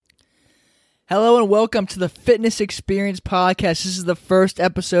Hello and welcome to the Fitness Experience Podcast. This is the first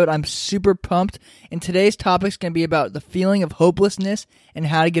episode. I'm super pumped, and today's topic is going to be about the feeling of hopelessness and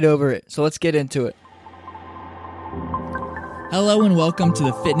how to get over it. So let's get into it. Hello and welcome to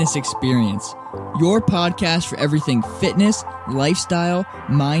the Fitness Experience, your podcast for everything fitness, lifestyle,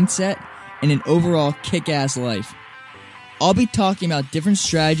 mindset, and an overall kick-ass life. I'll be talking about different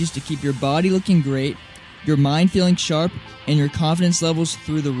strategies to keep your body looking great, your mind feeling sharp, and your confidence levels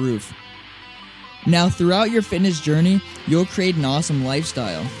through the roof. Now, throughout your fitness journey, you'll create an awesome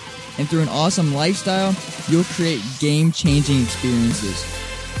lifestyle. And through an awesome lifestyle, you'll create game-changing experiences.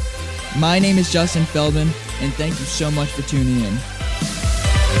 My name is Justin Feldman, and thank you so much for tuning in.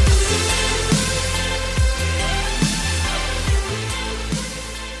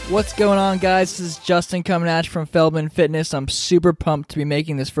 What's going on, guys? This is Justin coming at you from Feldman Fitness. I'm super pumped to be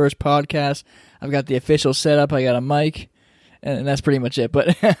making this first podcast. I've got the official setup. I got a mic. And that's pretty much it.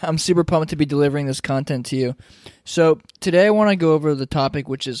 But I'm super pumped to be delivering this content to you. So today I want to go over the topic,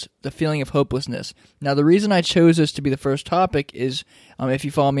 which is the feeling of hopelessness. Now, the reason I chose this to be the first topic is, if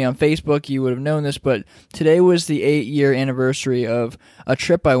you follow me on Facebook, you would have known this, but today was the 8-year anniversary of a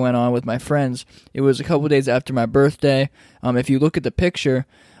trip I went on with my friends. It was a couple days after my birthday. If you look at the picture,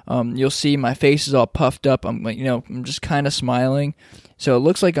 you'll see my face is all puffed up. I'm just kind of smiling. So it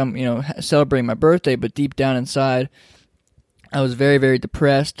looks like I'm, celebrating my birthday, but deep down inside, I was very, very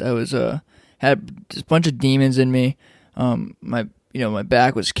depressed. I was had just a bunch of demons in me. My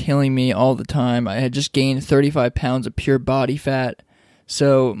back was killing me all the time. I had just gained 35 pounds of pure body fat.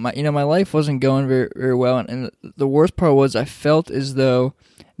 So my life wasn't going very, very well. And the worst part was I felt as though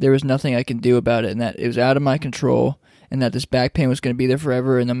there was nothing I could do about it, and that it was out of my control, and that this back pain was going to be there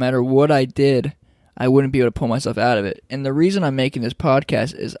forever. And no matter what I did, I wouldn't be able to pull myself out of it. And the reason I'm making this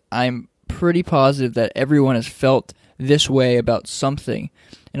podcast is I'm pretty positive that everyone has felt this way about something.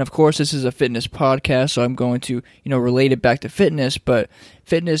 And of course, this is a fitness podcast, so I'm going to, relate it back to fitness, but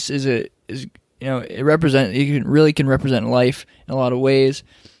fitness it really can represent life in a lot of ways.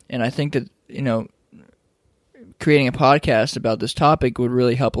 And I think that, creating a podcast about this topic would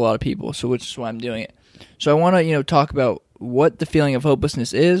really help a lot of people. So which is why I'm doing it. So I want to, talk about what the feeling of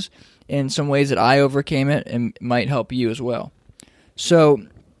hopelessness is and some ways that I overcame it and might help you as well. So,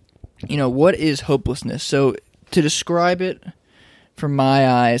 what is hopelessness? So to describe it from my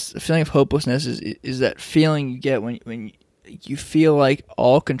eyes, the feeling of hopelessness is that feeling you get when you feel like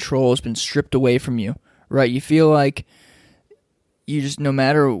all control has been stripped away from you, right? You feel like you just, no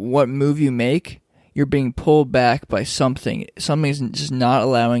matter what move you make, you're being pulled back by something. Something's just not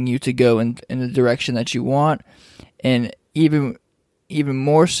allowing you to go in the direction that you want. And even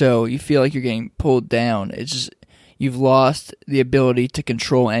more so, you feel like you're getting pulled down. It's just, you've lost the ability to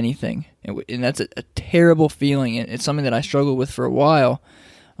control anything. And that's a terrible feeling, and it's something that I struggled with for a while,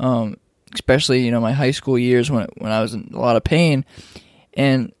 especially, my high school years when I was in a lot of pain.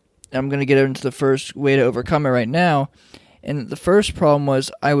 And I'm going to get into the first way to overcome it right now. And the first problem was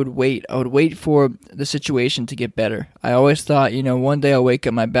I would wait for the situation to get better. I always thought, one day I'll wake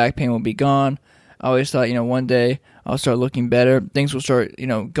up, my back pain will be gone. I always thought, one day I'll start looking better. Things will start,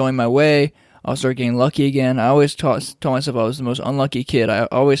 going my way. I'll start getting lucky again. I always told myself I was the most unlucky kid. I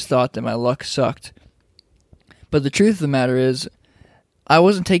always thought that my luck sucked. But the truth of the matter is, I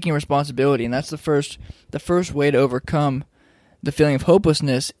wasn't taking responsibility, and that's the first way to overcome the feeling of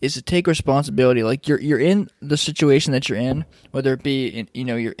hopelessness is to take responsibility. Like you're in the situation that you're in, whether it be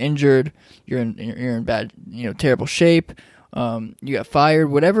you're injured, you're in bad terrible shape, you got fired,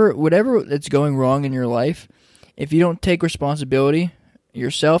 whatever that's going wrong in your life. If you don't take responsibility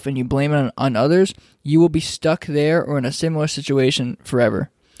yourself and you blame it on others, you will be stuck there or in a similar situation forever.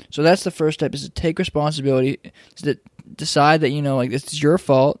 So that's the first step, is to take responsibility, is to decide that this is your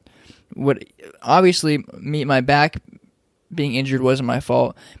fault. Obviously my back being injured wasn't my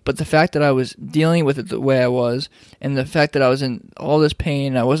fault, but the fact that I was dealing with it the way I was, and the fact that I was in all this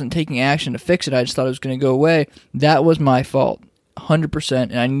pain and I wasn't taking action to fix it, I just thought it was going to go away, that was my fault 100%,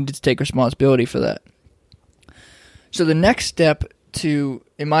 and I needed to take responsibility for that. So the next step in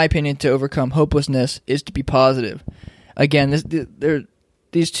my opinion, to overcome hopelessness is to be positive. Again,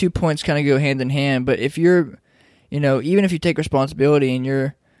 these 2 points kind of go hand in hand, but if you're, even if you take responsibility and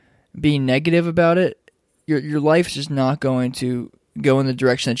you're being negative about it, your life is just not going to go in the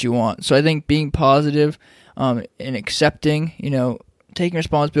direction that you want. So I think being positive and accepting, taking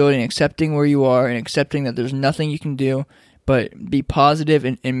responsibility and accepting where you are and accepting that there's nothing you can do, but be positive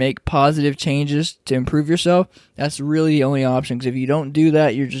and make positive changes to improve yourself, that's really the only option. Because if you don't do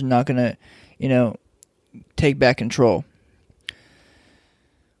that, you're just not going to, take back control.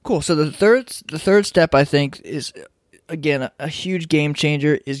 Cool. So the third step, I think, is again, a huge game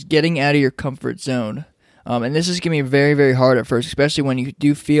changer is getting out of your comfort zone. And this is going to be very, very hard at first, especially when you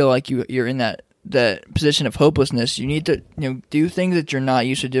do feel like you're in that position of hopelessness. You need to do things that you're not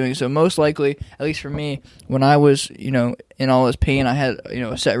used to doing. So most likely, at least for me, when I was in all this pain, I had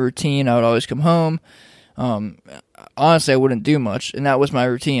a set routine. I would always come home. Honestly, I wouldn't do much, and that was my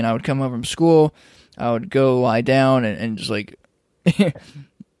routine. I would come home from school, I would go lie down and just like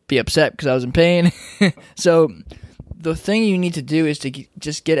be upset because I was in pain. So the thing you need to do is to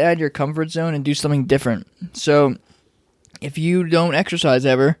just get out of your comfort zone and do something different. So if you don't exercise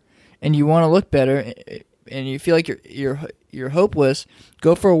ever and you want to look better and you feel like you're hopeless,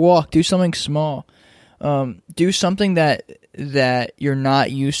 go for a walk. Do something small. Do something that you're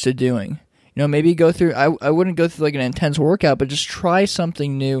not used to doing. Maybe go through, I wouldn't go through like an intense workout, but just try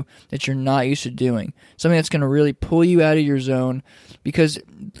something new that you're not used to doing. Something that's going to really pull you out of your zone, because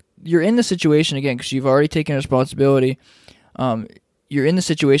you're in the situation, again, because you've already taken responsibility. You're in the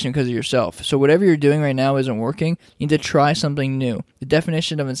situation because of yourself. So whatever you're doing right now isn't working. You need to try something new. The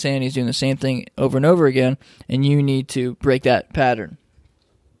definition of insanity is doing the same thing over and over again, and you need to break that pattern.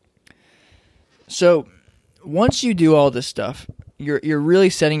 So once you do all this stuff, you're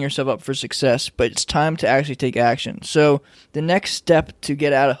really setting yourself up for success, but it's time to actually take action. So the next step to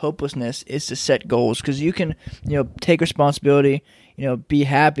get out of hopelessness is to set goals, because you can take responsibility, be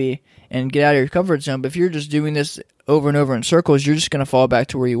happy and get out of your comfort zone. But if you're just doing this over and over in circles, you're just going to fall back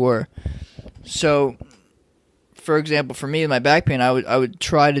to where you were. So for example, for me, with my back pain, I would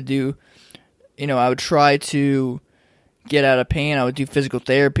try to do, I would try to get out of pain. I would do physical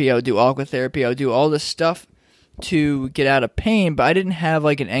therapy. I would do aqua therapy. I would do all this stuff to get out of pain, but I didn't have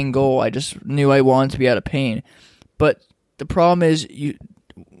like an end goal. I just knew I wanted to be out of pain. But the problem is,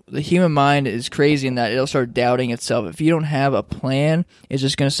 the human mind is crazy in that it'll start doubting itself. If you don't have a plan, it's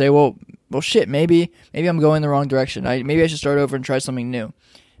just going to say, well, shit, maybe I'm going the wrong direction. Maybe I should start over and try something new.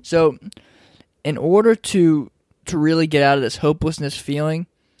 So in order to really get out of this hopelessness feeling,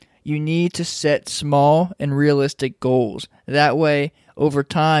 you need to set small and realistic goals. That way, over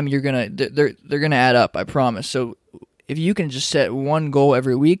time, they're gonna add up, I promise. So if you can just set one goal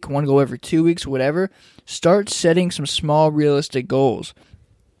every week, one goal every 2 weeks, whatever, start setting some small, realistic goals.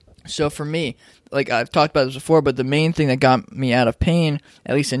 So for me, like I've talked about this before, but the main thing that got me out of pain,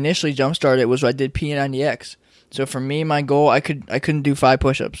 at least initially jump-started, was I did P90X. So for me, my goal, I couldn't do 5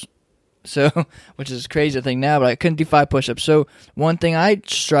 push-ups. So, which is a crazy thing now, but I couldn't do 5 push-ups. So one thing I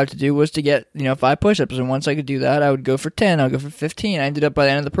strived to do was to get 5 push-ups, and once I could do that, I would go for 10, I would go for 15. I ended up by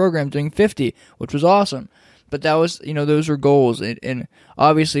the end of the program doing 50, which was awesome. But that was, those were goals, and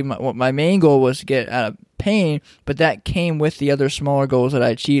obviously my main goal was to get out of pain, but that came with the other smaller goals that I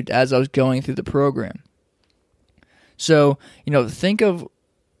achieved as I was going through the program. So, think of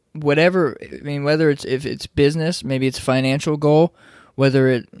whatever, whether if it's business, maybe it's a financial goal, whether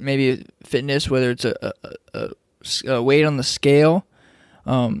it maybe fitness, whether it's a weight on the scale,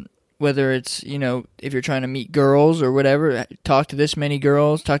 whether it's, if you're trying to meet girls or whatever, talk to this many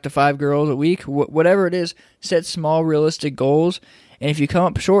girls, talk to 5 girls a week, whatever it is, set small, realistic goals. And if you come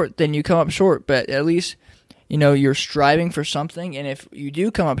up short, then you come up short. But at least, you're striving for something. And if you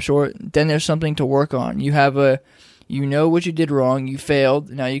do come up short, then there's something to work on. You have you know what you did wrong, you failed.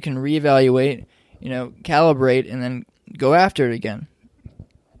 Now you can reevaluate, calibrate, and then go after it again.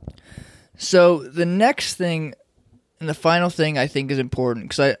 So the next thing and the final thing I think is important,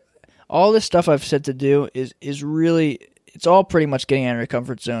 because all this stuff I've said to do is really, it's all pretty much getting out of your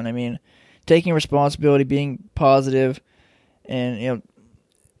comfort zone. Taking responsibility, being positive, and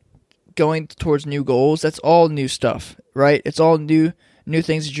going towards new goals. That's all new stuff, right? It's all new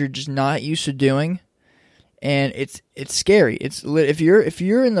things that you're just not used to doing, and it's scary. If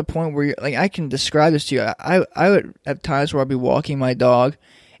you're in the point where you're, like, I can describe this to you. I would have times where I'd be walking my dog,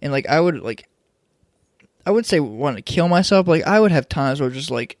 and I wouldn't say want to kill myself, but I would have times where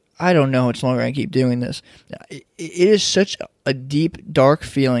just I don't know how much longer I can keep doing this. It is such a deep, dark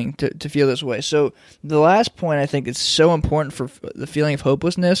feeling to feel this way. So the last point I think is so important for the feeling of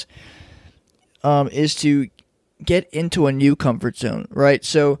hopelessness is to get into a new comfort zone, right?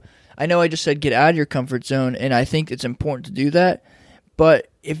 So I know I just said get out of your comfort zone, and I think it's important to do that. But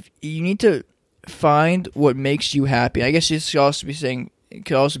if you need to find what makes you happy, I guess you should also be saying, it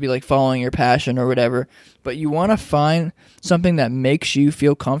could also be like following your passion or whatever, but you want to find something that makes you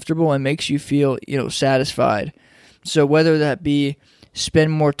feel comfortable and makes you feel, satisfied. So whether that be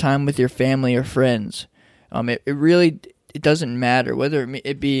spend more time with your family or friends, it doesn't matter. Whether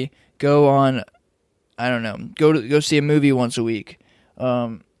it be go on, go see a movie once a week.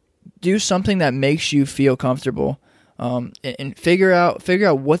 Do something that makes you feel comfortable. and figure out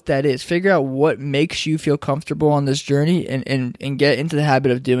what that is. Figure out what makes you feel comfortable on this journey, and get into the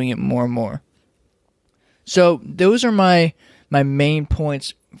habit of doing it more and more. So those are my main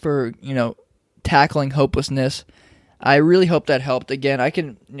points for, tackling hopelessness. I really hope that helped. Again, I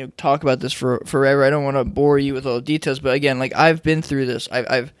can talk about this for forever. I don't want to bore you with all the details, but again, like, I've been through this.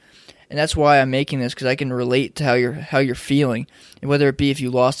 And that's why I'm making this, because I can relate to how you're feeling, and whether it be if you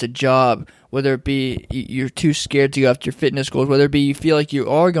lost a job, whether it be you're too scared to go after your fitness goals, whether it be you feel like you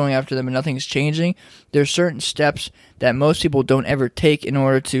are going after them and nothing's changing. There's certain steps that most people don't ever take in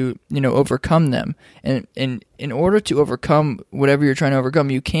order to overcome them. And in order to overcome whatever you're trying to overcome,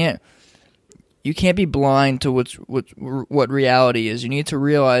 you can't be blind to what reality is. You need to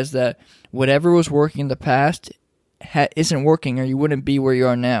realize that whatever was working in the past isn't working, or you wouldn't be where you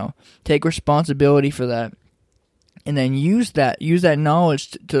are now. Take responsibility for that, and then use that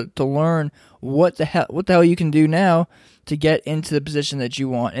knowledge to learn what the hell you can do now to get into the position that you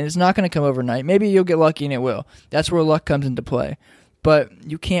want. And it's not going to come overnight. Maybe you'll get lucky and it will. That's where luck comes into play. But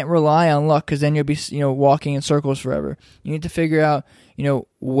you can't rely on luck, because then you'll be walking in circles forever. You need to figure out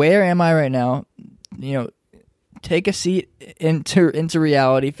where am I right now. Take a seat into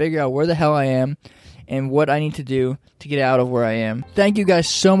reality. Figure out where the hell I am and what I need to do to get out of where I am. Thank you guys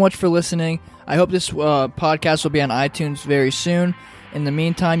so much for listening. I hope this podcast will be on iTunes very soon. In the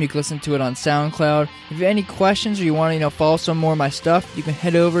meantime, you can listen to it on SoundCloud. If you have any questions, or you want to follow some more of my stuff, you can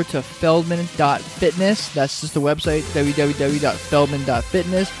head over to feldman.fitness. That's just the website,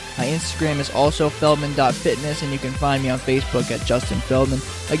 www.feldman.fitness. My Instagram is also feldman.fitness, and you can find me on Facebook at Justin Feldman.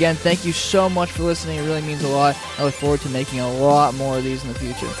 Again, thank you so much for listening. It really means a lot. I look forward to making a lot more of these in the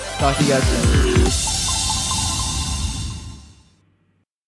future. Talk to you guys soon.